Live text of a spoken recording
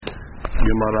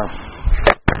Gemara.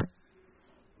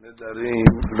 Nedarim,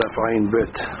 Daf Ayin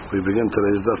Bet. We begin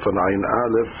today's Daf on Ayin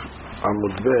Aleph,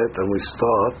 Amud Bet, and we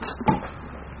start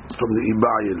from the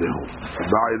Iba'ilehu.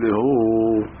 Iba'ilehu,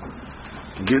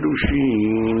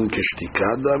 Girushin, Kishtika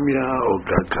Damya, or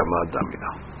Kakama Damya.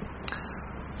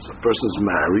 So a person's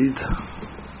married,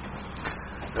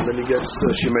 and then he gets,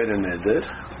 she made a neder,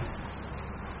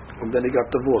 and then he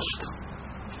got divorced.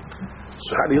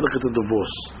 So how do you look at the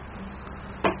divorce?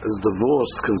 Is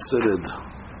divorce considered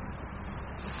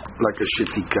like a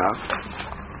shitika,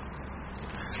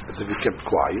 as if he kept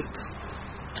quiet,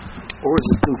 or is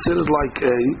it considered like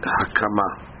a hakama?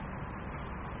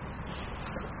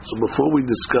 So before we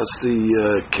discuss the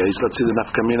case, let's see the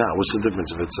nafkamina. What's the difference?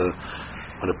 If it's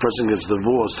when a person gets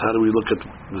divorced, how do we look at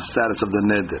the status of the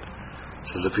neder?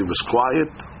 So as if he was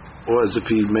quiet, or as if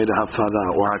he made a hafara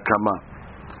or hakama.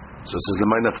 So it says the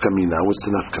nafkamina. What's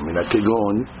the nafkamina?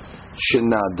 Kegon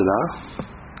shenadra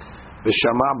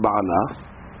v'shama ba'ala.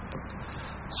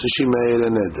 So she made a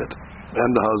neder,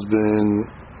 and the husband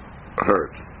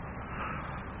heard.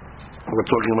 We're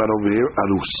talking about over here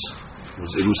arus. It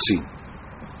was irusin.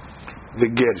 The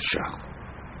gersha,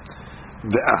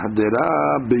 the ahdera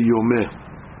beYomi,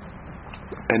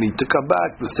 and he took her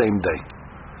back the same day.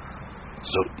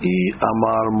 So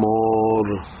amar mor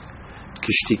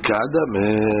kishtika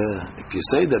dameh. If you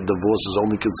say that divorce is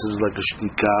only considered like a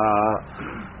shtika,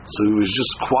 so he was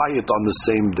just quiet on the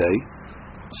same day.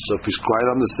 So if he's quiet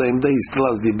on the same day, he still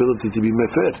has the ability to be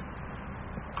mefer,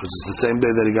 because it's the same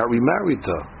day that he got remarried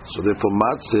to her. So therefore,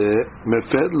 matzeh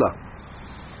mefer la.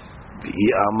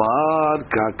 Amar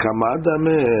kakama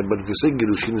dameh. But if you say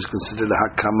girushin is considered a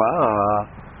hakama,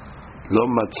 lo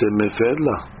matzeh mefer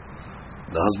la.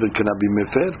 The husband cannot be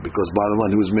mefer, because bottom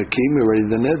line, he was mekim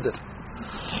already the neder.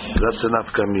 That's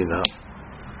enough kamina.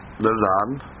 The ran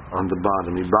on the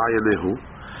bottom. Iba'ilehu.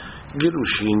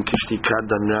 Girushin kishtika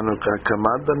damyan or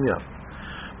kakama damyan.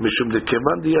 Mishum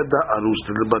dekevan diyada arus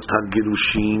lebatar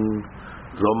girushin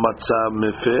lo matzah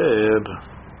mefer.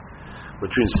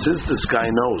 Which means since this guy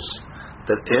knows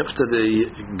that after the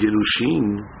girushin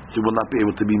he will not be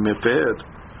able to be mefer,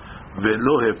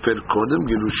 velo hefer kodem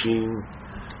girushin,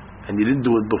 and he didn't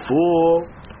do it before,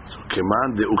 so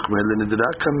keman de ukmel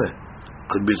nedrakame.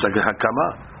 Could be like a hakama,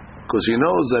 because he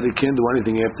knows that he can't do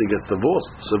anything after he gets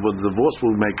divorced. So the divorce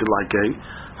will make it like a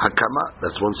hakama.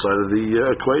 That's one side of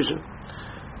the equation.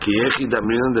 Just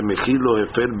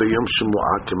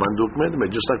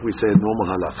like we say in normal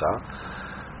halacha,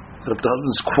 if the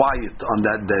husband's quiet on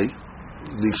that day,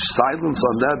 the silence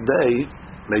on that day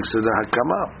makes it a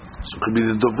hakama. So it could be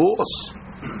the divorce,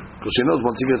 because he knows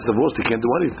once he gets divorced he can't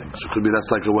do anything. So it could be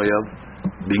that's like a way of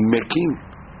being mekim,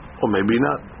 or maybe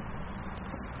not.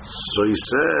 So he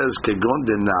says, Kegon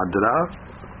de nadra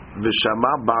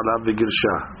v'shama ba'ala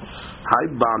v'girsha. Hai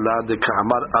ba'ala de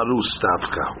ka'amar arus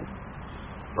tafkahu.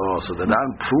 Oh, so the Ran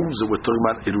proves that we're talking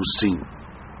about irusin.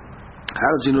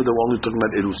 How does he know that we're only talking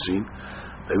about irusin?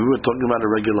 Maybe we were talking about a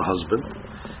regular husband.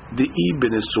 The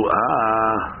ibn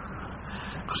nisu'ah.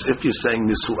 Because if you're saying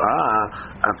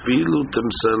nisu'ah, afilu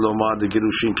temseloma de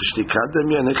girushin kishtikadem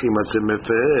yanechi matzeh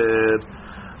mefer.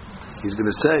 He's going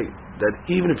to say that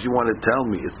even if you want to tell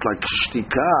me it's like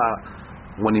shtika,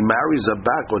 when he marries her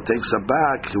back or takes her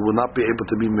back, he will not be able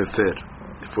to be mefer.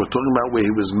 If we're talking about where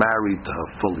he was married to her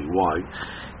fully, why?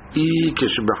 If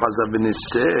it's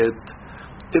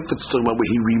talking about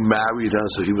where he remarried her,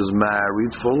 so he was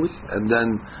married fully and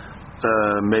then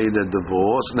made a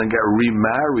divorce and then got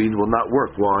remarried, will not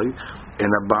work. Why? In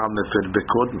a ba mefer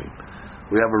bekodmi.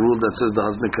 We have a rule that says the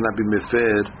husband cannot be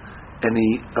mefer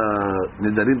any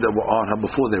nedarim that were on her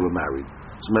before they were married.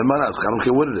 So I don't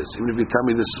care what it is. Even if you tell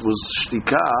me this was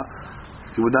shtika,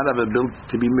 he would not have the ability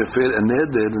to be mefer and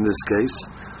neder in this case,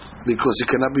 because he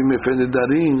cannot be mefer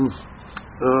nedarim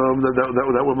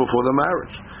that were before the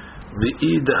marriage. The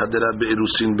ida hadera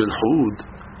beirusin bilhud.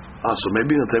 So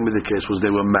maybe you'll tell me the case was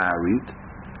they were married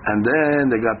and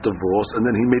then they got divorced and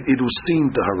then he made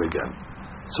irusin to her again.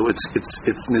 So it's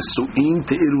nisuin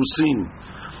to irusin.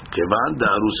 Kevan da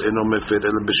arus eno mefer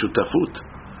el b'shutafut,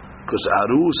 because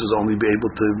arus is only be able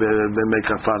to make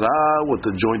hafara with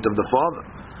the joint of the father.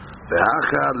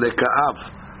 Ve'achar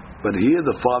leka'av, but here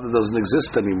the father doesn't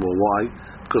exist anymore. Why?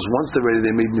 Because once they're ready,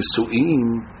 they made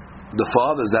nisu'im. The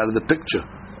father's out of the picture,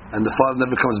 and the father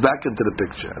never comes back into the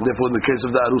picture. And therefore, in the case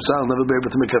of the arusa, he'll never be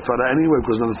able to make hafara anyway,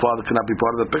 because then the father cannot be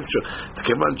part of the picture.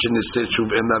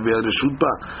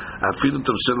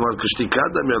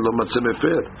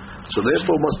 So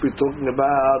therefore, must be talking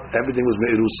about everything was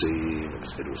me'irusin. It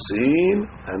was me'irusin,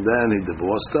 and then he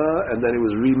divorced her, and then he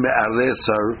was re-me'ares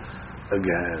her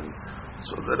again.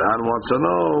 So the Ran wants to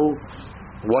know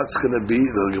what's going to be,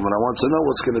 the Gemara wants to know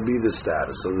what's going to be the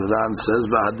status. So the Ran says,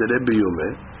 V'hadere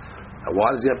biyumeh.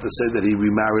 Why does he have to say that he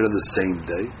remarried on the same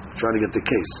day? I'm trying to get the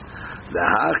case.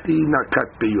 L'hachti nakat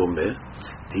biyumeh.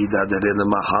 T'hidadere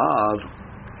l'mahar.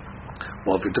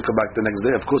 Well, if he took her back the next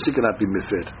day, of course he cannot be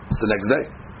mifid. It's the next day.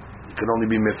 He can only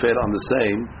be mifid on the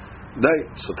same day.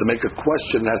 So to make a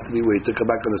question, it has to be where he took her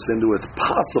back on the same day where it's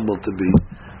possible to be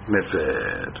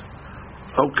mifid.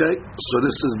 Okay, so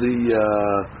this is the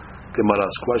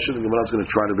Gemara's question. The Gemara is going to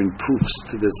try to bring proofs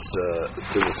to this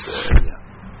area.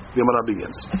 Gemara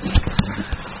begins.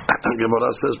 Gemara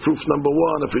says, proof number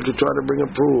one, if we could try to bring a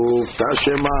proof,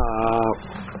 Tashema.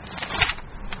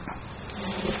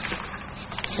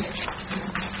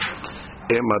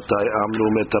 We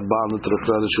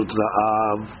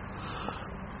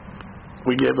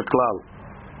gave a klal.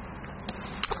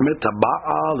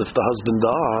 If the husband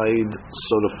died,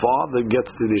 so the father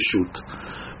gets the reshut,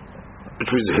 which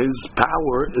means his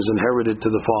power is inherited to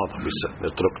the father. We said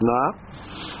netrokna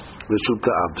reshut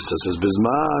ha'av. Says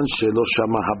bizman shelo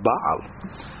shama haba'al.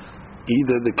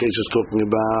 Either the case is talking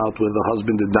about where the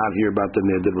husband did not hear about the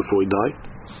neder before he died,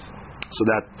 so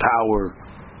that power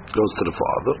goes to the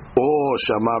father, or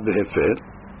shama v'hefer,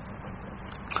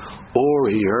 or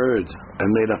he heard and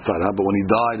made a farah, but when he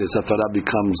died, his farah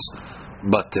becomes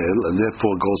batel, and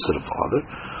therefore goes to the father,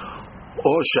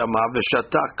 or shama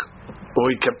v'shatak,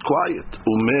 or he kept quiet,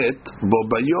 umet bo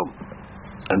bayom,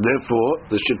 and therefore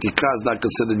the shetika is not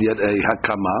considered yet a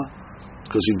hakama,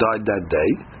 because he died that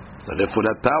day, and therefore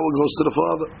that power goes to the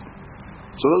father.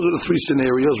 So those are the three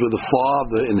scenarios where the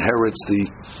father inherits the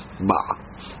ba.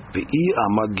 But if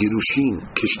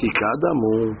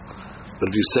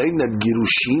you're saying that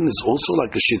girushin is also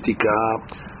like a shetika,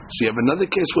 so you have another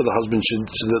case where the husband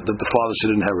that the father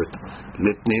should inherit.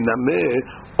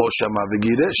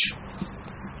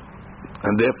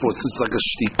 And therefore, since it's like a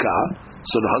shetika,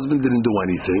 so the husband didn't do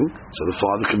anything, so the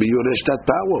father can be yoresh that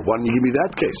power. Why don't you give me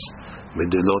that case? From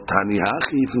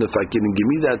the fact you didn't give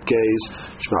me that case,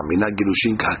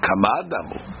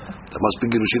 that must be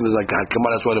girushin is like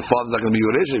hakama. That's why the father's not going to be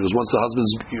yoresh, because once the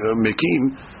husband's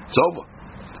mekim, it's over.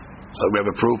 So we have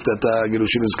a proof that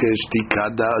girushin is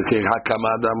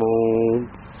hakama damu.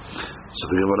 So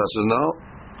the Gemara says no.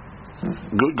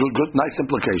 Good, nice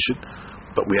implication.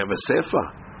 But we have a sefer,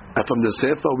 and from the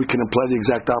sefer we can imply the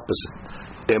exact opposite.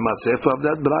 Ema sefer of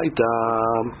that braita,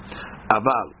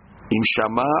 aval im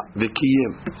shama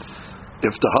v'kiyem.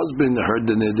 If the husband heard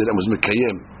the neder and was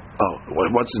mekayem,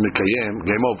 once it's mekayem,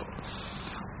 game over.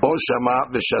 Or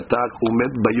shama v'shatak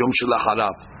umet bayom shel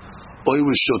acharav. Or he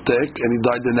was shotek and he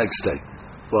died the next day.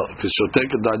 Well, if he's shotek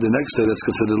and died the next day, that's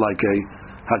considered like a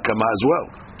hakama as well.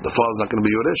 The father's not going to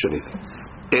be yoresh anything.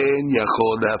 En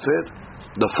yachol dafir.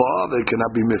 The father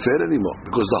cannot be mefer anymore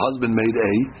because the husband made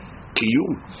a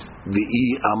kiyum. V'i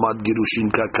amad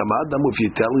girushin kakama. If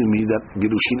you're telling me that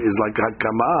girushin is like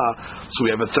hakama, so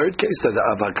we have a third case that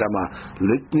of hakama.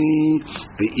 Litni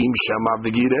v'im shama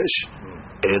v'giresh.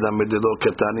 So we have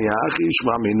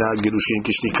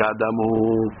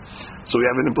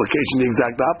an implication the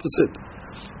exact opposite.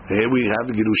 Here we have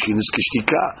girushin is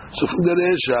kishtika. So from the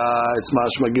resha, it's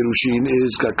mashma girushin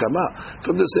is kakama.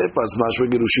 From the sefer, it's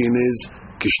mashma girushin is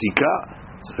kishtika.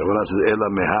 So the Gemara says ela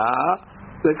meha.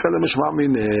 From this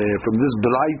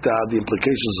braita, the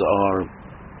implications are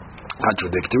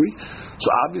contradictory. So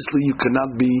obviously you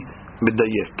cannot be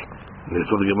medayek.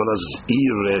 So the Gemara says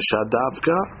resha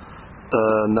davka.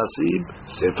 Nasib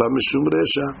sefa mishum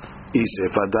resha,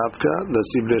 sefa davka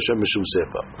nasib resha mishum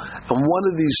sefa, and one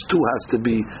of these two has to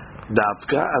be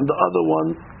davka, and the other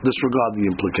one disregard the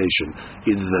implication.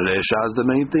 Either the resha is the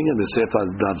main thing, and the sefa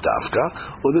is davka,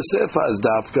 or the sefa is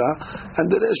davka, and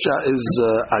the resha is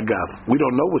agav. We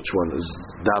don't know which one is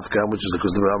davka, which is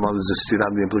because the Rambam is just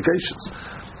on the implications.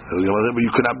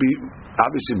 You cannot be,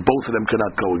 obviously both of them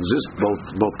cannot coexist.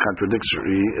 Both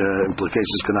contradictory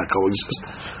implications cannot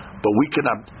coexist. But we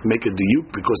cannot make a diuk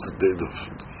because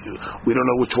we don't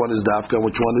know which one is dafka and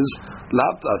which one is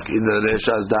lav dafka. Either the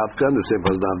resha is dafka and the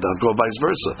sefer is lav dafka, or vice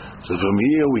versa. So from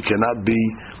here we cannot be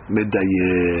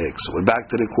midayek. So we're back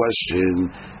to the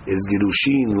question: is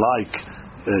girushin like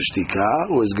shtika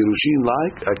or is girushin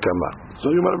like akama? So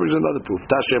you might bring another proof.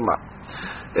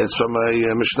 Tashema. It's from a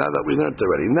mishnah that we learned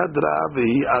already. Nadra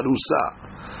v'hi arusa.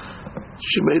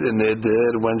 She made a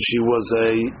neder when she was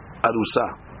a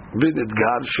arusa. Vinit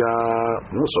garsha,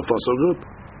 no, so far so good.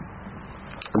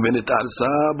 Vinit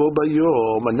arsa bo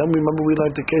bayom, and then remember we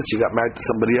learned the case. She got married to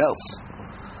somebody else.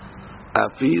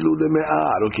 Afilu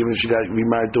leme'ar, okay, when she got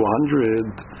remarried to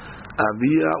 100.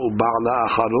 Avia ubala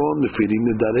acharon mefirim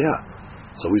nedarim.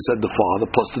 So we said the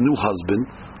father plus the new husband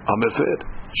are mefir.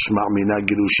 Shma mina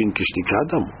girushin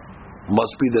kishtikadam.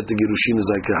 Must be that the girushin is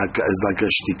like a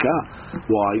shtika.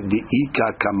 Why? The ika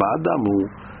kamadamu.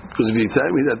 Because if you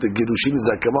tell me that the girushin is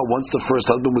like once the first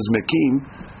husband was mekim,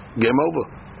 game over.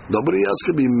 Nobody else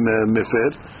could be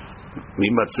mefer.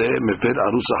 Mimatzeh mefer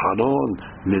arus aharon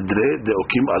nedre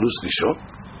deokim arus rishon.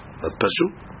 That's pashu.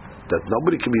 That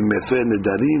nobody can be mefer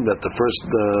nedarim. That the first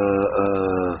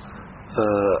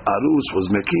arus was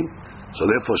mekim. So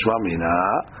therefore, shma mina.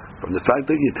 From the fact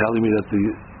that you're telling me that the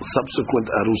subsequent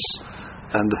arus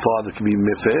and the father can be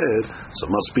mefer, so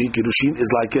must be girushin is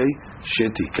like a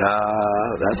shetika.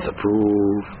 That's the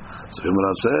proof. So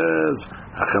Gemara says,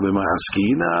 "Hachabema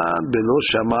askinan belo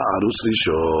shama arus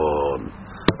rishon."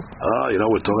 You know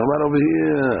what we're talking about over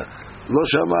here. Lo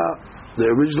shama, the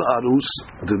original arus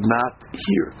did not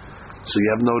hear, so you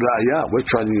have no ra'aya. We're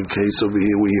trying to get a case over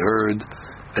here where he heard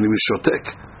and he was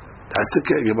shotek. That's the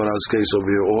case. Gemara's case over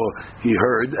here, or he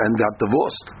heard and got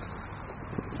divorced.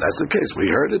 That's the case. We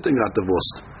heard it and got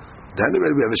divorced. Then we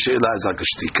have a sheila, it's like a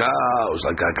shtika, or it's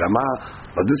like a kama.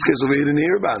 But this case over here, he didn't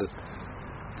hear about it.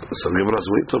 So Gemara's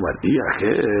wait about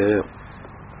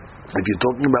if you're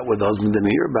talking about what the husband didn't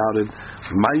hear about it,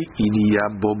 my idiya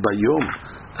bo bayom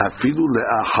afilu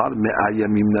le'achar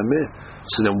me'ayamim nameh.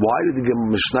 So then why did the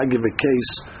Mishnah give a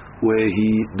case where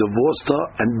he divorced her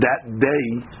and that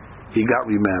day he got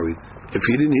remarried? If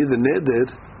he didn't hear the neder,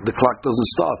 the clock doesn't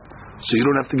start. So you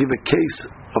don't have to give a case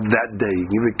of that day.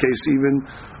 Give a case even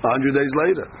 100 days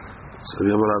later. So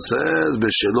the Gemara says,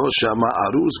 "B'shelo shama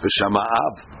arus, b'shama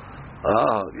av."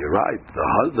 You're right.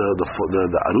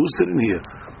 The arus didn't hear,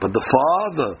 but the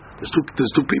father.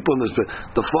 There's two people in this.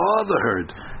 The father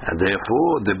heard, and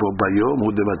therefore the bayom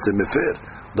hu dematzeh mefer.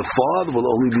 The father will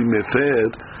only be mefer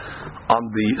on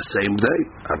the same day.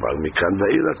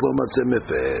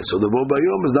 So the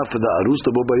bobayom is not for the arus.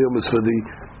 The bobayom is for the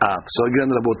ab. So again,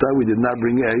 Rabotai, we did not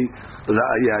bring a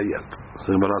ra'aya yet.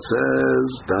 So the Gemara says,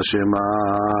 Tashema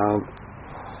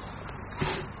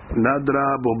Nadra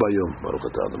bobayom.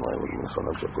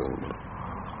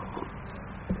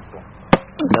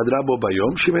 Nadra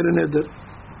bobayom. She made a neder.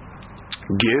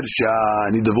 Gersha,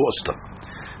 and he divorced her.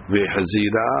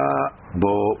 Vehazira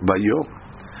bobayom.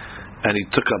 And he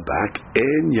took her back.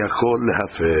 En yachol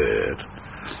lehafer.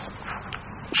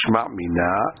 Shma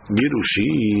mina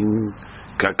girushin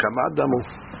kakamadamu.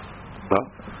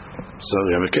 So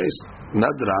we have a case.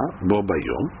 Nadra bo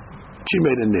bayom. She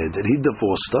made a neder. He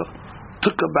divorced her.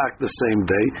 Took her back the same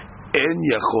day. En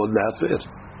yachol lehafer.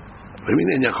 What do you mean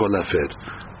en yachol lehafer?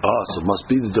 So it must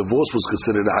be the divorce was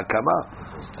considered a hakama.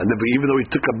 And then, even though he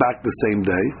took her back the same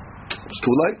day, it's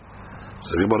too late.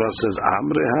 So the Gemara says,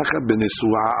 "Amre hacha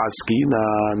b'nisua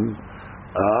askinan."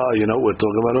 You know what we're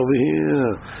talking about over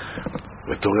here?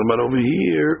 We're talking about over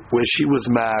here where she was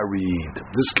married.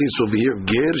 This case over here,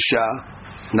 Gersha,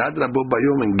 Nadra bo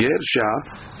bayom and Gersha,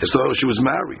 is so she was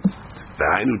married.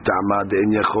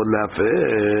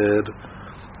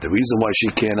 The reason why he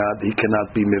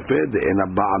cannot be mefer, the ena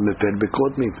baal mefer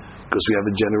bekodmi, because we have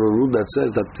a general rule that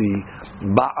says that the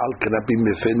baal cannot be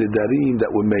mefer nedarim that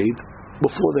were made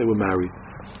before they were married.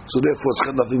 So therefore, it's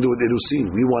got nothing to do with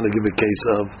Irusin. We want to give a case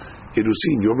of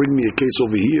Irusin. You're bringing me a case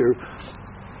over here.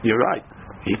 You're right.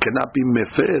 He cannot be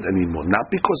mefer anymore. Not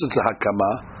because it's a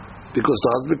hakama, because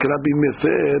the husband cannot be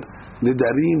mefer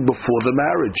nedarim before the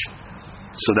marriage.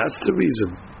 So that's the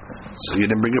reason. So you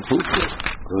didn't bring a proof yet.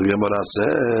 So the Gemara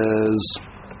says,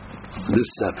 this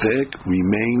safek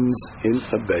remains in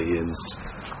abeyance.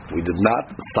 We did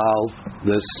not solve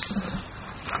this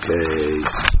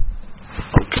case.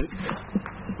 Okay.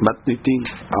 Matnitin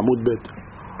Amud Bet.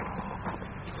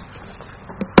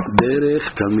 Derech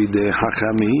Talmidei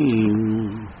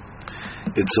Hachamim.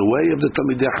 It's a way of the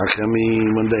Talmidei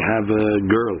Hachamim when they have a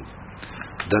girl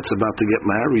that's about to get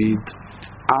married.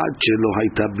 Ad shelo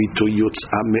hayta bito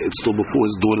yotz'a me'etzlo, before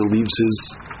his daughter leaves his,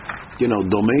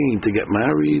 domain to get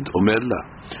married. Omer la,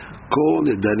 kol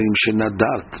nedarim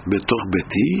shenadart betoch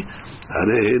beti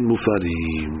harehen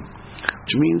mufarim.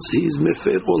 Which means he's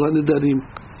mefer all hanedarim.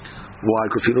 Why?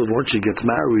 Because he knows once she gets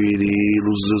married, he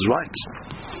loses his rights.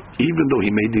 Even though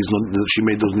she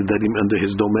made those nedarim under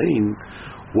his domain,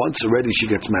 once already she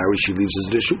gets married, she leaves his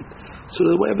reshut. So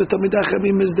the way of the Talmidei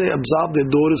Chachamim is they absolve their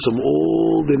daughters from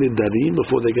all the nedarim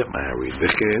before they get married.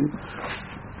 V'chen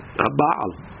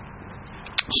ha'baal.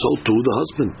 So too the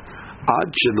husband. Ad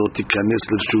shelo tikanes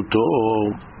l'shuto.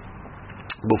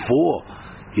 Before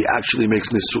he actually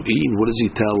makes nisu'in, what does he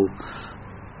tell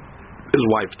his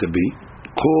wife to be?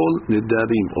 Kol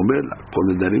nedarim. Omer la. Kol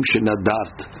nedarim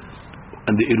shenadart.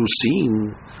 And the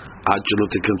irusin. Ad shelo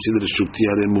tikanes l'shuti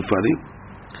haren mufarim.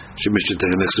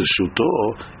 Shemishetech l'shuto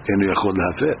enu yachol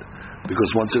lahafer.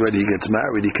 because once already he gets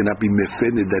married, he cannot be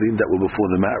mefed nedarim that were before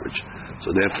the marriage.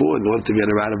 So therefore, in order to get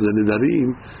her out of the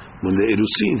nedarim, when the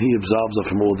erusin, he absolves her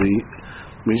from all the.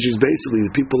 I mean, she's basically,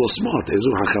 the people are smart. They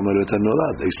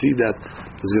see that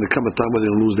there's going to come a time where they're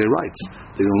going to lose their rights.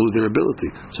 They're going to lose their ability.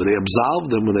 So they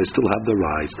absolve them when they still have the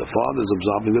rights. The father is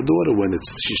absolving the daughter when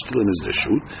she's still in his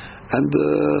neshut, and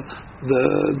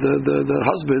the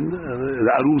husband,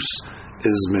 the arus,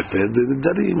 is mefed the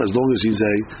nedarim as long as he's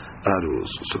a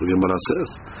arus. So the Gemara says,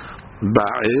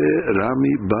 Ba'e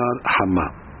Rami bar Hama.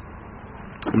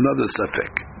 Another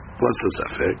safek. What's the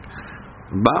safek?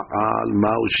 Ba'al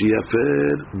ma'u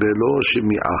sheyafer belo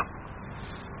shemi'ah.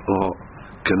 Or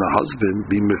can a husband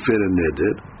be mefer a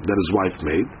neder that his wife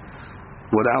made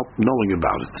without knowing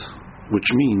about it? Which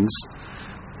means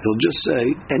he'll just say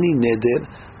any neder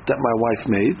that my wife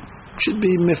made should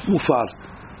be mufar.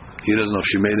 He doesn't know if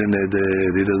she made a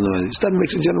neder. He doesn't know. He just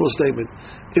makes a general statement.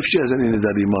 If she has any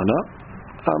nedarim on her,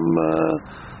 I'm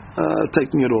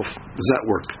taking it off. Does that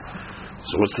work?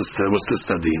 So what's the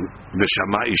stadim?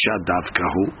 V'shama isha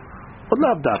davkahu, or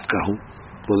lav davkahu?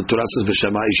 Well, the Torah says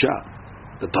v'shama isha,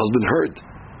 that the husband heard.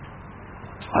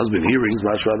 Husband hearings,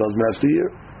 mashra the husband has to hear.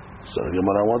 So the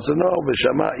Gemara wants to know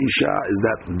v'shama isha, is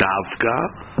that davka?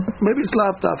 Maybe it's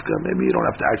lav davka. Maybe you don't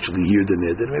have to actually hear the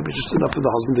neder. Maybe it's just enough for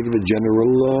the husband to give a general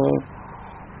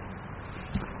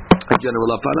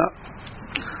afara.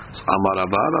 So Amar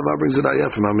Rava brings it ayah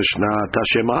from our Mishnah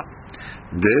Tashema.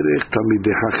 Derech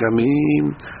Tamidei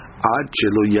Chachamim Ad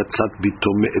Shelo Yatzat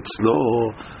Bito Me'etzlo.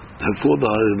 Before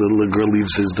the little girl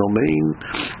leaves his domain,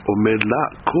 Omer La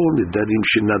Kol Nedarim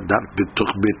Shenadat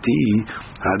B'toch Beti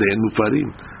Harein Mufarim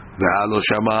Ve'alo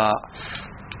Shama.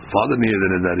 Father near the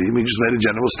Nedarim, he just made a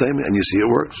general statement, and you see it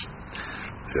works.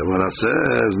 Gemara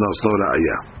says, no, it's not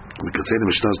ayah. We can say the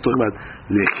Mishnah is talking about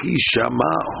Lechi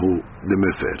Shamahu the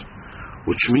Mefer,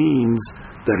 which means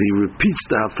that he repeats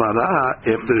the hafara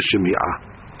after the shemi'ah,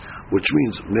 which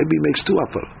means maybe he makes two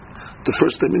hafara. The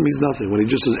first statement means nothing. When he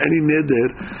just says any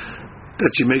neder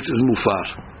that she makes is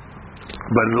mufar,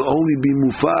 but it'll only be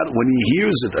mufar when he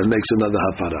hears it and makes another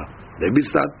hafara. Maybe it's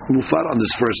not mufar on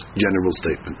this first general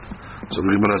statement. So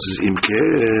the Gemara says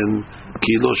imken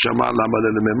kilo shama lama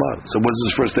le'lememar. So what's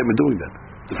his first statement doing then?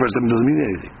 The first statement doesn't mean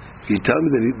anything. If you tell me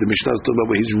that the Mishnah is talking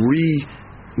about where he's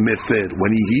re-mefer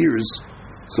when he hears.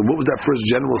 So what was that first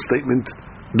general statement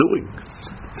doing?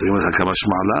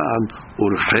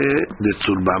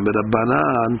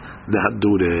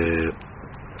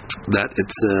 That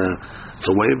it's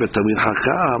a way of a Talmid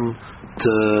Chacham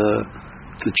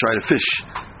to try to fish,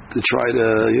 to try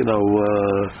to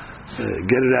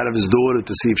get it out of his daughter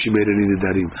to see if she made any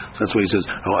nedarim. So that's why he says,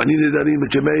 "Oh, I need nedarim,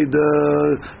 but you made,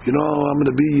 I'm going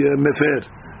to be mefer."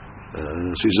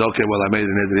 She says, "Okay, well, I made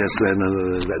a neder yesterday," and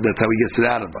that's how he gets it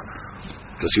out of her.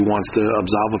 Because he wants to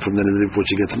absolve her from the neder before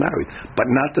she gets married. But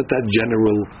not that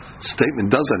general statement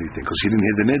does anything, because he didn't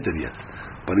hear the neder yet.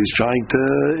 But he's trying to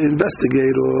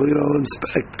investigate or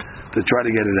inspect to try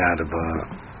to get it out of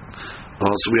her.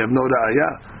 So we have no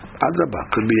ra'ayah. Adrabah,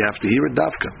 could be you have to hear it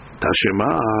dafka. Tashema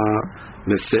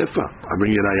nesefa. I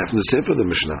bring you ra'ayah from the sefer the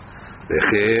Mishnah.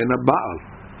 Lechen baal.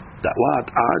 That what?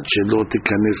 Ad shelo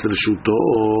tikanes reshuto.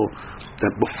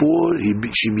 That before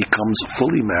she becomes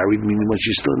fully married, meaning when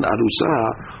she's still in arusa,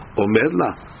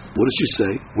 omerla. What does she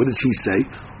say? What does he say?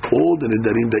 All the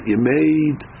nedarim that you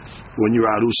made when you're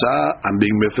arusa, I'm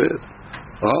being mefer.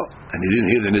 Oh, and he didn't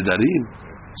hear the nedarim,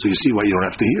 so you see why you don't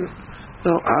have to hear.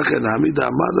 No,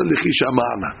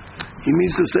 he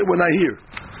means to say when I hear,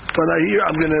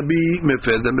 I'm going to be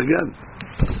mefer them again.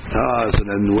 So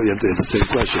then you have to answer the same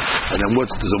question. And then what's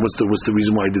the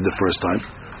reason why he did the first time?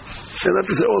 You'll have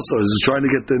to say also, he's trying to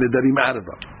get the nedarim out of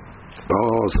her.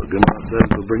 So Gemara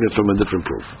says we'll bring it from a different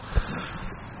proof.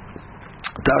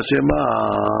 Tashema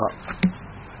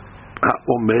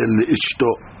ha'omer le'ishto.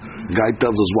 Guy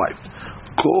tells his wife,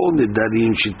 Kol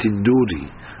nedarim shetiduri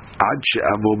ad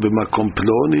she'avo b'makom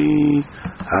ploni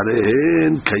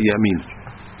harehen kayamin.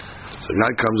 So a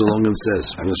guy comes along and says,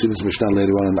 I'm going to see this Mishnah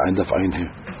later on in the Ein Daf Ein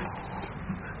here.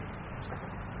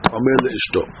 Omer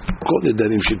le'ishto Kol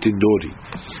nedarim shetiduri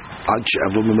ad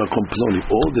she'avo b'makom ploni.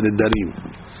 All the nedarim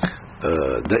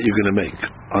that you're going to make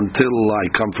until I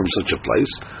come from such a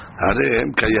place,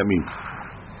 harehem kayamin.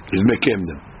 He's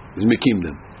making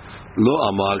them. Lo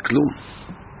amar klum.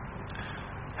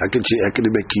 How can he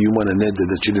make kiyum on a neder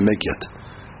that she didn't make yet?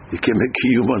 He can make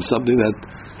kiyum on something that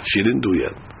she didn't do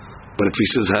yet. But if he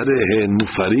says harehen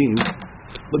mufarim,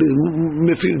 but he's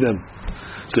mefir them.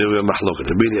 So we have mahloket.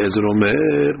 Rabbi Eliezer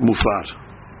omer mufar.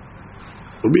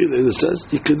 Rabbi Eliezer says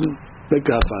you can make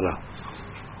a hafara.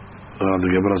 The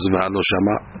Gemara says,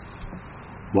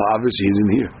 well, obviously he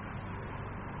didn't hear.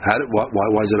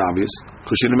 Why is it obvious?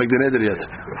 Because she didn't make the neder yet.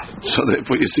 So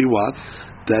therefore, you see what?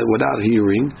 That without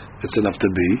hearing, it's enough to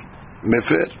be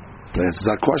mefir. That answers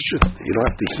our question. You don't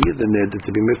have to hear the neder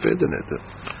to be mefir the neder.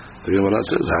 The Gemara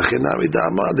says, "Hachinami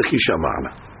da'ama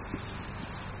dechishamana."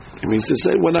 It means to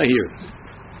say, when I hear,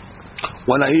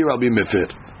 I'll be mefir.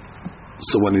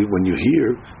 So when you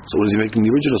hear, so what is he making the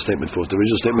original statement for? The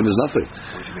original statement is nothing.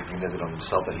 Was he making neder on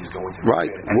himself that he's going to right?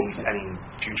 Any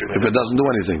future if it doesn't do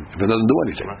anything,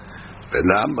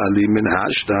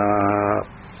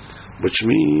 which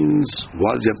means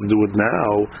why does he have to do it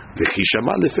now?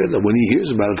 When he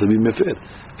hears about it, to be mefir.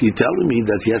 You're telling me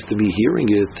that he has to be hearing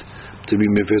it to be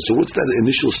mefir. So what's that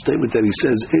initial statement that he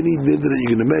says? Any neder that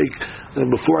you're going to make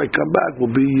before I come back will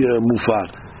be mufar.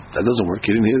 That doesn't work.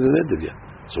 He didn't hear the neder yet.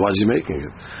 So why is he making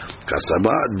it?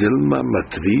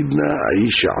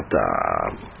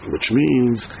 Which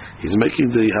means he's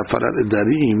making the hafarat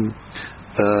nedarim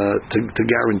to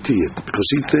guarantee it, because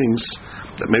he thinks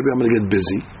that maybe I'm going to get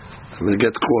busy, I'm going to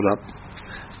get caught up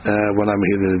when I'm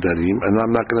here in nedarim, and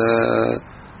I'm not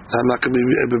going to be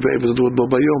able to do it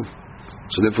bayom.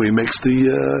 So therefore he makes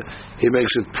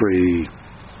it pre.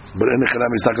 But in the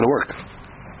Chadam it's not going to work.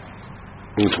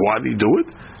 Means why did he do it?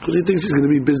 Because he thinks he's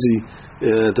going to be busy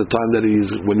at the time when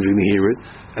he's going to hear it,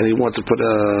 and he wants to put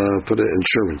an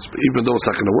insurance, but even though it's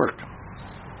not going to work.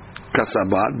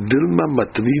 Kasabat dilma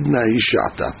matridna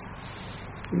ishata.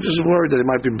 I'm just worried that he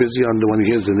might be busy when he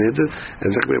hears the neder, and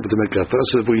he's not going to be able to make a first.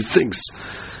 So if he thinks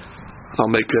I'll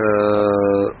make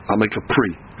a pre,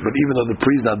 but even though the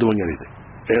pre is not doing anything,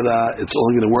 it's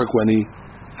only going to work when he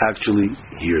actually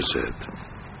hears it.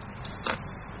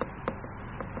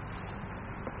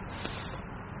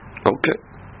 Okay.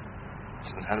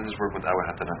 How does this work with our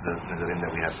Nedarim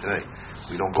that we have today?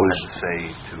 We don't go ahead and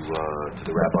say to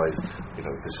the rabbis,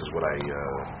 this is what I.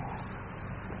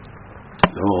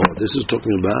 No, this is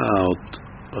talking about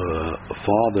a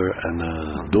father and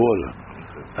a daughter,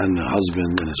 and a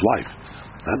husband and his wife.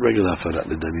 Not regular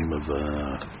Hafarat Nedarim of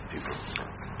people.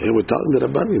 Yeah, we're talking the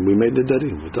Rabbanim. We made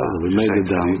Nedarim. We made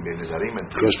Nedarim.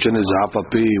 The question is,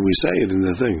 Afapi. We say it in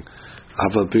the thing.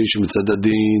 Afapi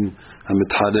shemitzadadin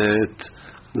hamitharet.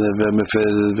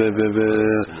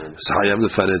 חייב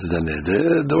לפרט את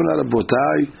הנדר, don't let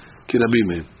רבותיי כי רבים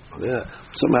הם.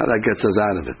 Somehow that gets us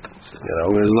out of it.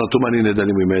 There's not too many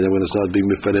nederim we made. I'm going to start being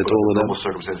meferet all of them. The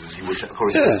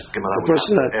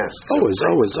person that always,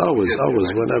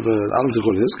 whenever I don't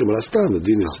think this Gemara stand, the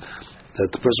din is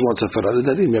that the person wants a farad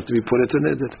nederim, you have to be put at a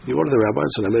neder. You go to the rabbi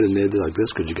and say, I made a neder like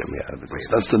this, could you get me out of it?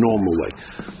 That's the normal way.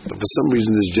 But for some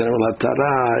reason, this general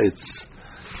hatara,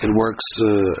 it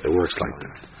works like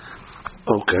that.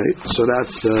 Okay, so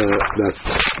that's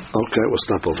okay. We'll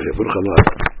stop over here.